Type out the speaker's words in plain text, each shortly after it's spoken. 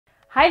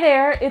Hi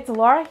there, it's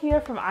Laura here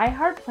from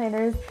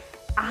iHeartPlanners.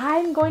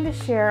 I'm going to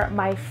share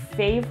my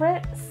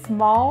favorite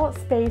small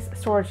space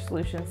storage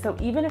solution. So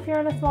even if you're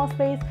in a small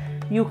space,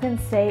 you can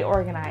stay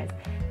organized.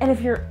 And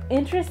if you're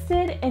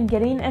interested in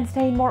getting and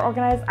staying more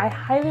organized, I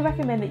highly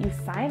recommend that you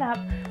sign up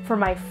for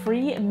my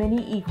free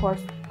mini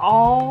e-course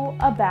all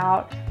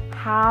about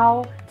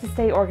how to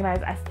stay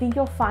organized. I think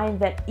you'll find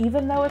that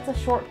even though it's a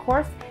short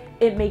course,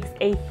 it makes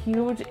a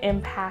huge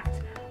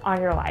impact on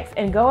your life.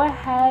 And go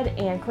ahead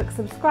and click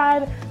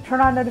subscribe,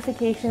 turn on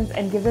notifications,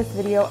 and give this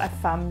video a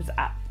thumbs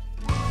up.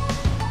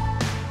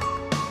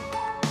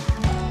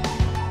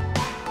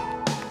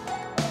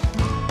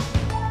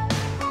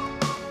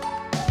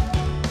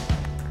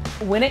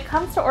 When it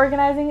comes to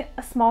organizing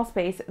a small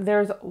space,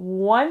 there's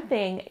one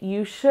thing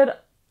you should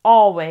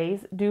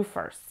always do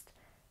first.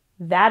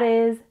 That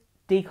is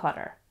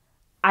declutter.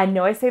 I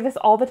know I say this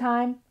all the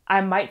time. I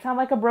might sound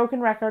like a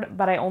broken record,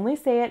 but I only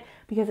say it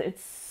because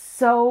it's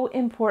so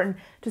important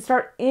to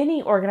start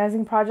any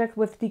organizing project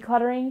with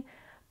decluttering,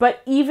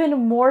 but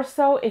even more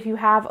so if you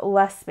have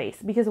less space,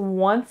 because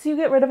once you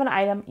get rid of an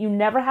item, you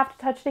never have to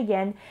touch it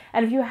again.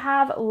 And if you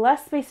have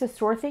less space to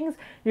store things,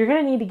 you're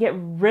going to need to get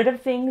rid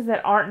of things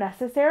that aren't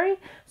necessary,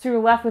 so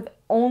you're left with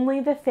only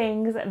the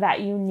things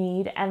that you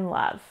need and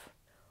love.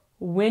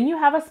 When you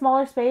have a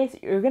smaller space,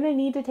 you're going to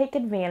need to take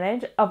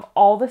advantage of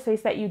all the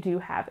space that you do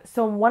have.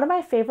 So one of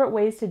my favorite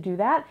ways to do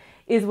that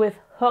is with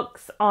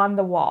hooks on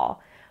the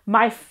wall.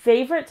 My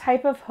favorite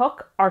type of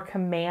hook are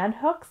command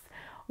hooks,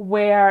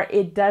 where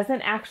it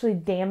doesn't actually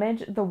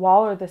damage the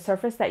wall or the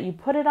surface that you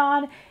put it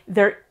on.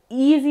 They're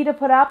easy to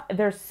put up.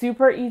 They're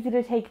super easy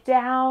to take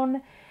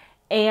down.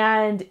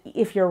 And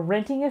if you're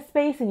renting a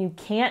space and you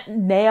can't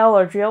nail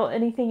or drill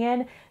anything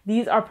in,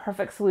 these are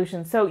perfect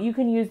solutions. So you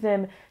can use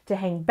them to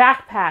hang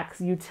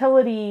backpacks,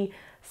 utility,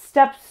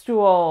 step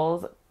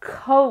stools,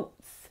 coats,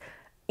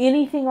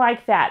 anything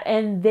like that.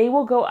 And they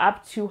will go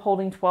up to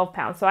holding 12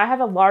 pounds. So I have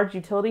a large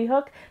utility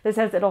hook that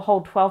says it'll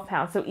hold 12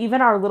 pounds. So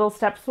even our little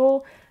step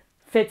stool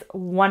fits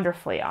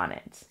wonderfully on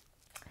it.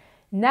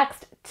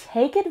 Next,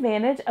 take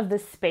advantage of the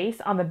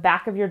space on the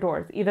back of your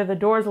doors, either the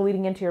doors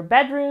leading into your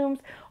bedrooms,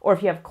 or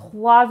if you have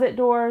closet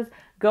doors,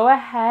 go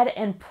ahead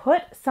and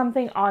put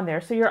something on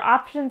there. So your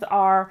options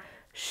are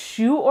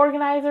shoe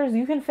organizers.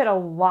 You can fit a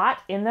lot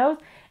in those.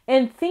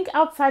 And think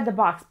outside the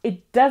box.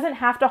 It doesn't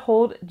have to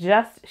hold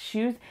just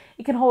shoes.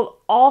 It can hold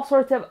all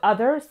sorts of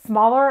other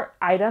smaller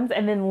items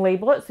and then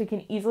label it so you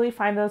can easily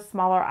find those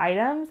smaller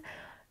items.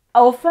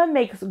 Elfa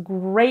makes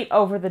great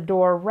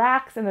over-the-door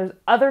racks, and there's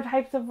other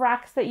types of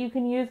racks that you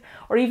can use,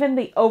 or even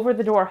the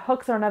over-the-door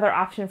hooks are another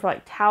option for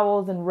like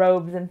towels and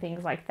robes and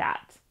things like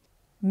that.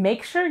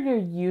 Make sure you're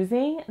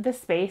using the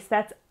space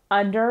that's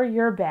under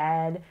your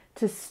bed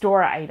to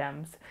store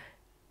items.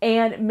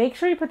 And make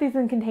sure you put these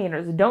in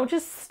containers. Don't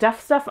just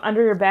stuff stuff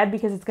under your bed,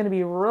 because it's going to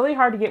be really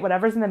hard to get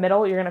whatever's in the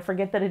middle. You're going to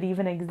forget that it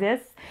even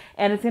exists,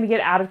 and it's going to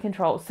get out of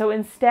control. So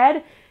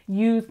instead,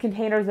 use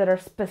containers that are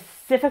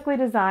specifically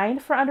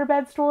designed for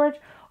underbed storage,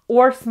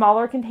 or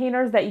smaller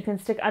containers that you can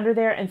stick under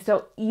there and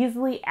still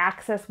easily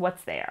access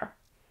what's there.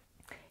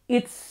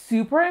 It's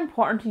super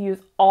important to use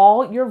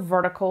all your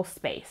vertical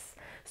space.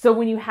 So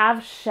when you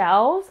have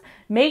shelves,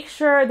 make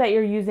sure that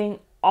you're using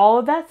all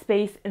of that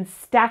space and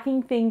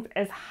stacking things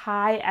as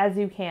high as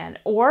you can,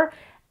 or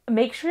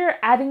make sure you're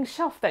adding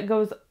shelf that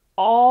goes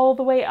all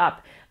the way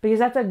up, because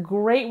that's a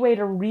great way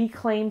to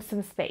reclaim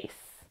some space.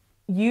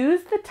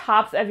 Use the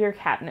tops of your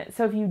cabinet.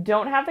 So if you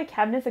don't have the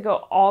cabinets that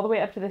go all the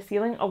way up to the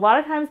ceiling, a lot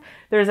of times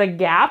there's a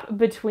gap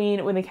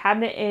between when the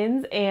cabinet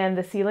ends and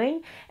the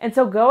ceiling. And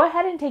so go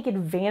ahead and take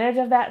advantage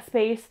of that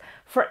space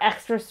for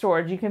extra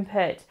storage. You can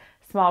put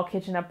small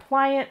kitchen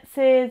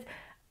appliances,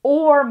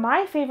 or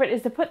my favorite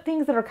is to put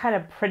things that are kind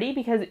of pretty,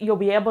 because you'll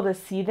be able to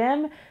see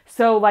them.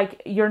 So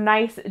like your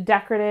nice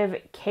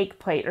decorative cake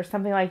plate or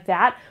something like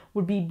that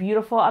would be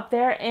beautiful up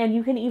there. And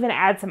you can even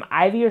add some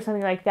ivy or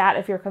something like that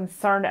if you're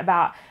concerned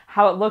about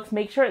how it looks.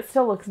 Make sure it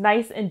still looks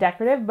nice and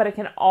decorative, but it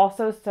can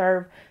also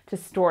serve to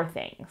store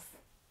things.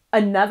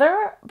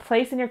 Another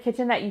place in your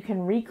kitchen that you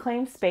can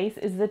reclaim space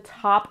is the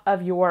top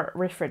of your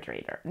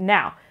refrigerator.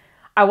 Now,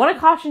 I want to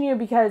caution you,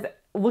 because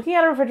looking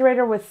at a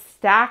refrigerator with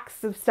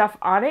stacks of stuff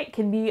on it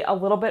can be a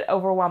little bit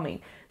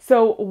overwhelming.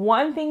 So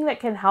one thing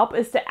that can help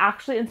is to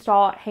actually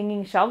install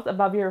hanging shelves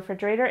above your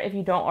refrigerator if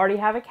you don't already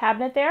have a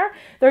cabinet there.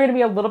 They're going to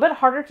be a little bit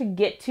harder to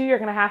get to. You're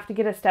going to have to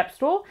get a step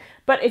stool.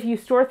 But if you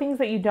store things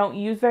that you don't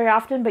use very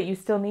often but you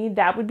still need,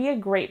 that would be a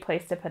great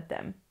place to put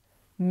them.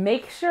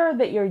 Make sure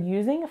that you're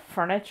using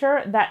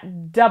furniture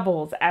that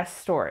doubles as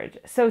storage.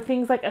 So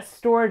things like a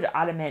storage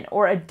ottoman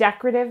or a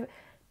decorative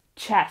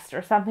chest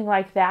or something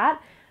like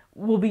that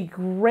will be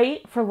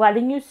great for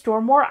letting you store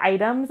more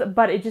items,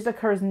 but it just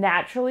occurs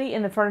naturally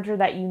in the furniture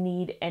that you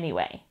need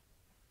anyway.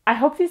 I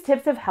hope these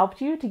tips have helped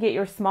you to get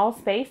your small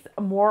space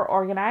more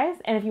organized.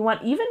 And if you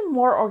want even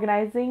more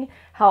organizing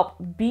help,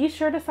 be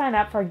sure to sign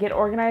up for Get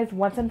Organized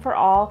Once and For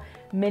All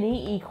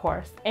mini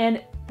e-course.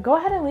 And go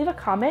ahead and leave a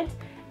comment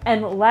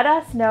and let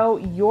us know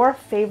your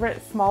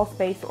favorite small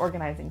space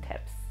organizing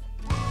tips.